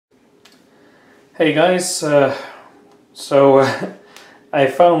Hey guys, I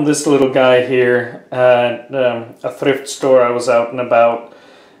found this little guy here at a thrift store. I was out and about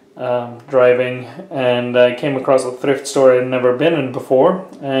driving, and I came across a thrift store I'd never been in before,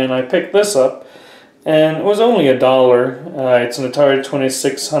 and I picked this up, and it was only $1. It's an Atari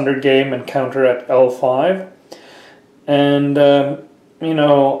 2600 game Encounter at L5, and you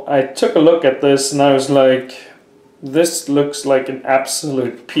know, I took a look at this and I was like, this looks like an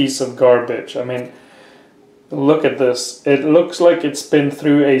absolute piece of garbage. I mean, look at this. It looks like it's been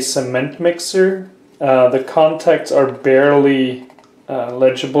through a cement mixer. The contacts are barely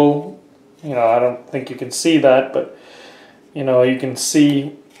legible. You know, I don't think you can see that, but you know, you can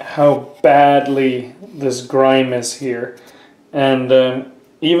see how badly this grime is here. And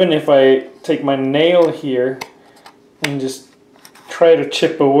even if I take my nail here and just try to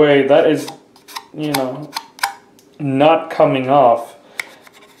chip away, that is, you know, not coming off.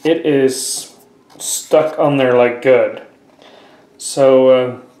 It is stuck on there like good.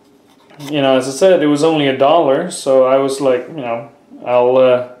 So you know, as I said, it was only $1, so I was like, you know,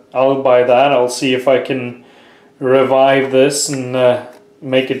 I'll buy that. I'll see if I can revive this and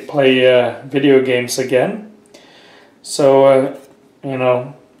make it play video games again. So you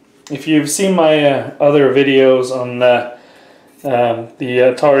know, if you've seen my other videos on the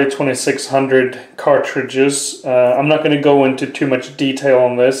Atari 2600 cartridges, I'm not going to go into too much detail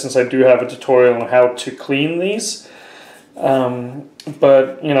on this since I do have a tutorial on how to clean these.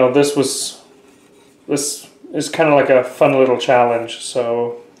 But you know, this is kind of like a fun little challenge.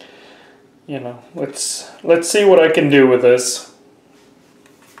 So you know, let's see what I can do with this.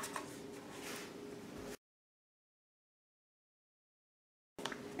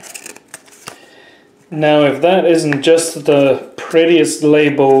 Now, if that isn't just the prettiest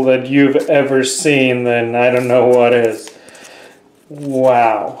label that you've ever seen, then I don't know what is.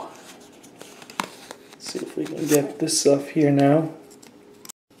 Wow. Let's see if we can get this off here now.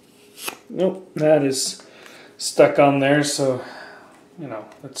 Nope, that is stuck on there, so, you know,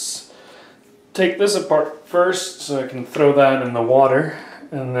 let's take this apart first so I can throw that in the water,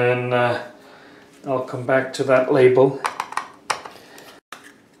 and then I'll come back to that label.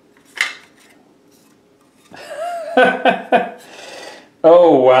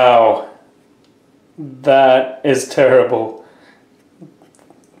 Oh wow, that is terrible.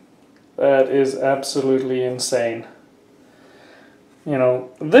 That is absolutely insane. You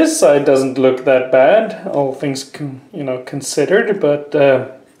know, this side doesn't look that bad, all things considered, but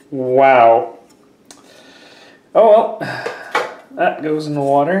wow. Oh well, that goes in the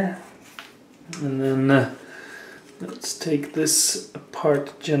water, and then let's take this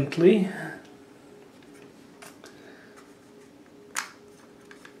apart gently.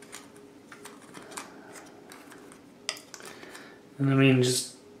 And I mean,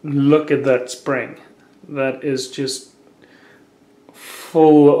 just look at that spring. That is just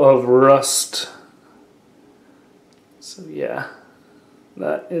full of rust. So yeah,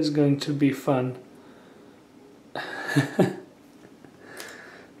 that is going to be fun. I'll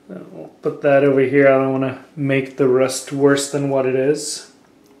put that over here. I don't want to make the rust worse than what it is.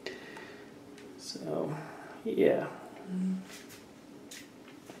 So yeah.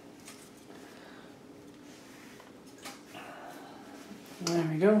 There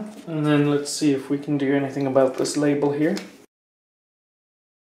we go. And then let's see if we can do anything about this label here.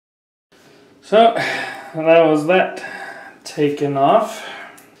 So that was that taken off.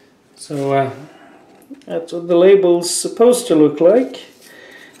 So that's what the label's supposed to look like.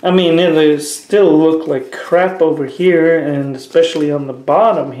 I mean, it'll still look like crap over here, and especially on the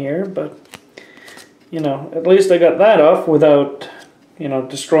bottom here, but you know, at least I got that off without, you know,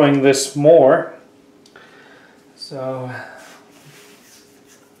 destroying this more. So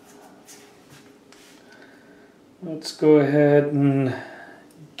let's go ahead and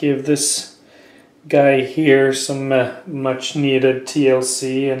give this guy here some much needed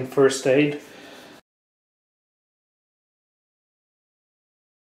TLC and first aid.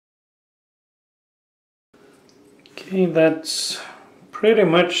 Okay, that's pretty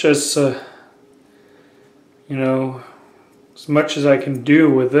much as you know, as much as I can do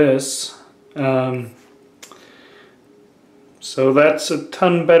with this. So that's a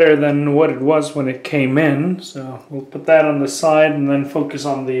ton better than what it was when it came in. So we'll put that on the side and then focus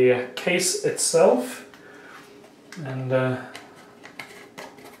on the case itself. And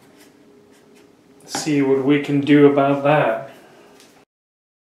see what we can do about that.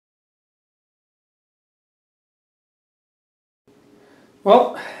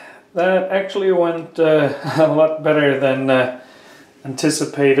 Well, that actually went a lot better than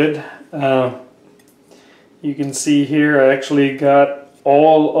anticipated. You can see here I actually got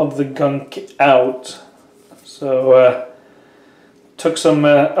all of the gunk out. So took some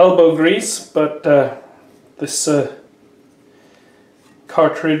elbow grease, but this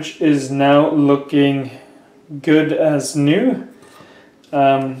cartridge is now looking good as new.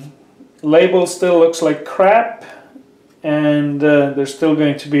 Label still looks like crap, and there's still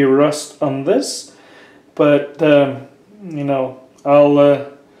going to be rust on this, but you know,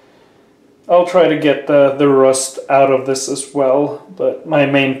 I'll try to get the rust out of this as well. But my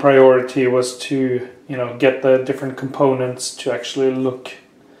main priority was to, you know, get the different components to actually look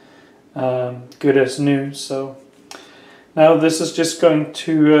good as new. So now this is just going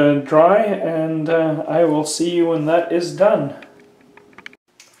to dry, and I will see you when that is done.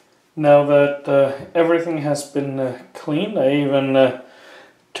 Now that everything has been cleaned, I even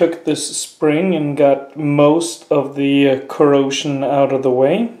took this spring and got most of the corrosion out of the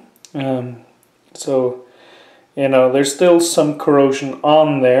way. So, you know, there's still some corrosion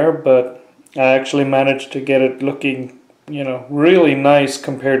on there, but I actually managed to get it looking, you know, really nice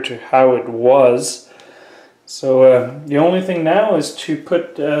compared to how it was. So the only thing now is to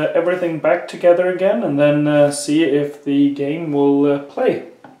put everything back together again, and then see if the game will play.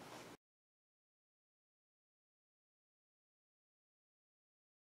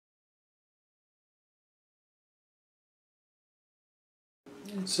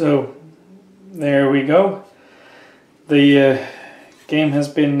 So there we go. The game has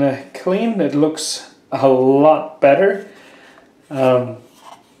been cleaned. It looks a lot better.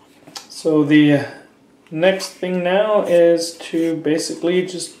 So the next thing now is to basically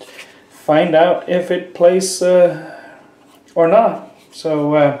just find out if it plays or not.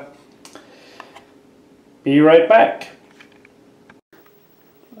 So be right back.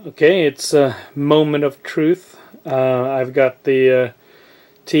 Okay, it's a moment of truth. I've got the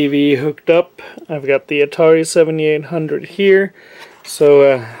TV hooked up. I've got the Atari 7800 here.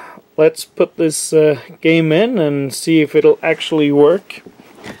 So let's put this game in and see if it'll actually work.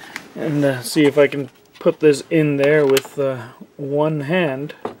 And see if I can put this in there with one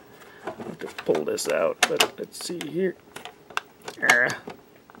hand. I have to pull this out, but let's see here.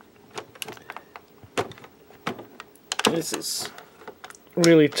 This is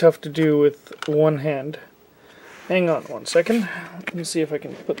really tough to do with one hand. Hang on one second. Let me see if I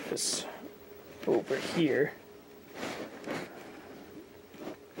can put this over here.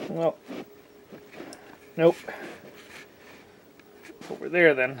 Well, nope. Over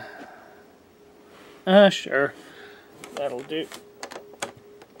there then. Sure. That'll do.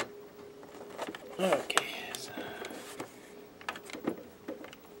 Okay.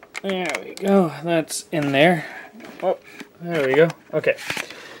 There we go. That's in there. Oh, there we go. Okay.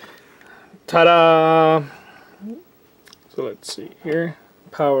 Ta-da! So let's see here.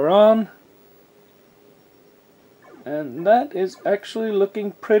 Power on. And that is actually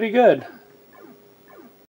looking pretty good.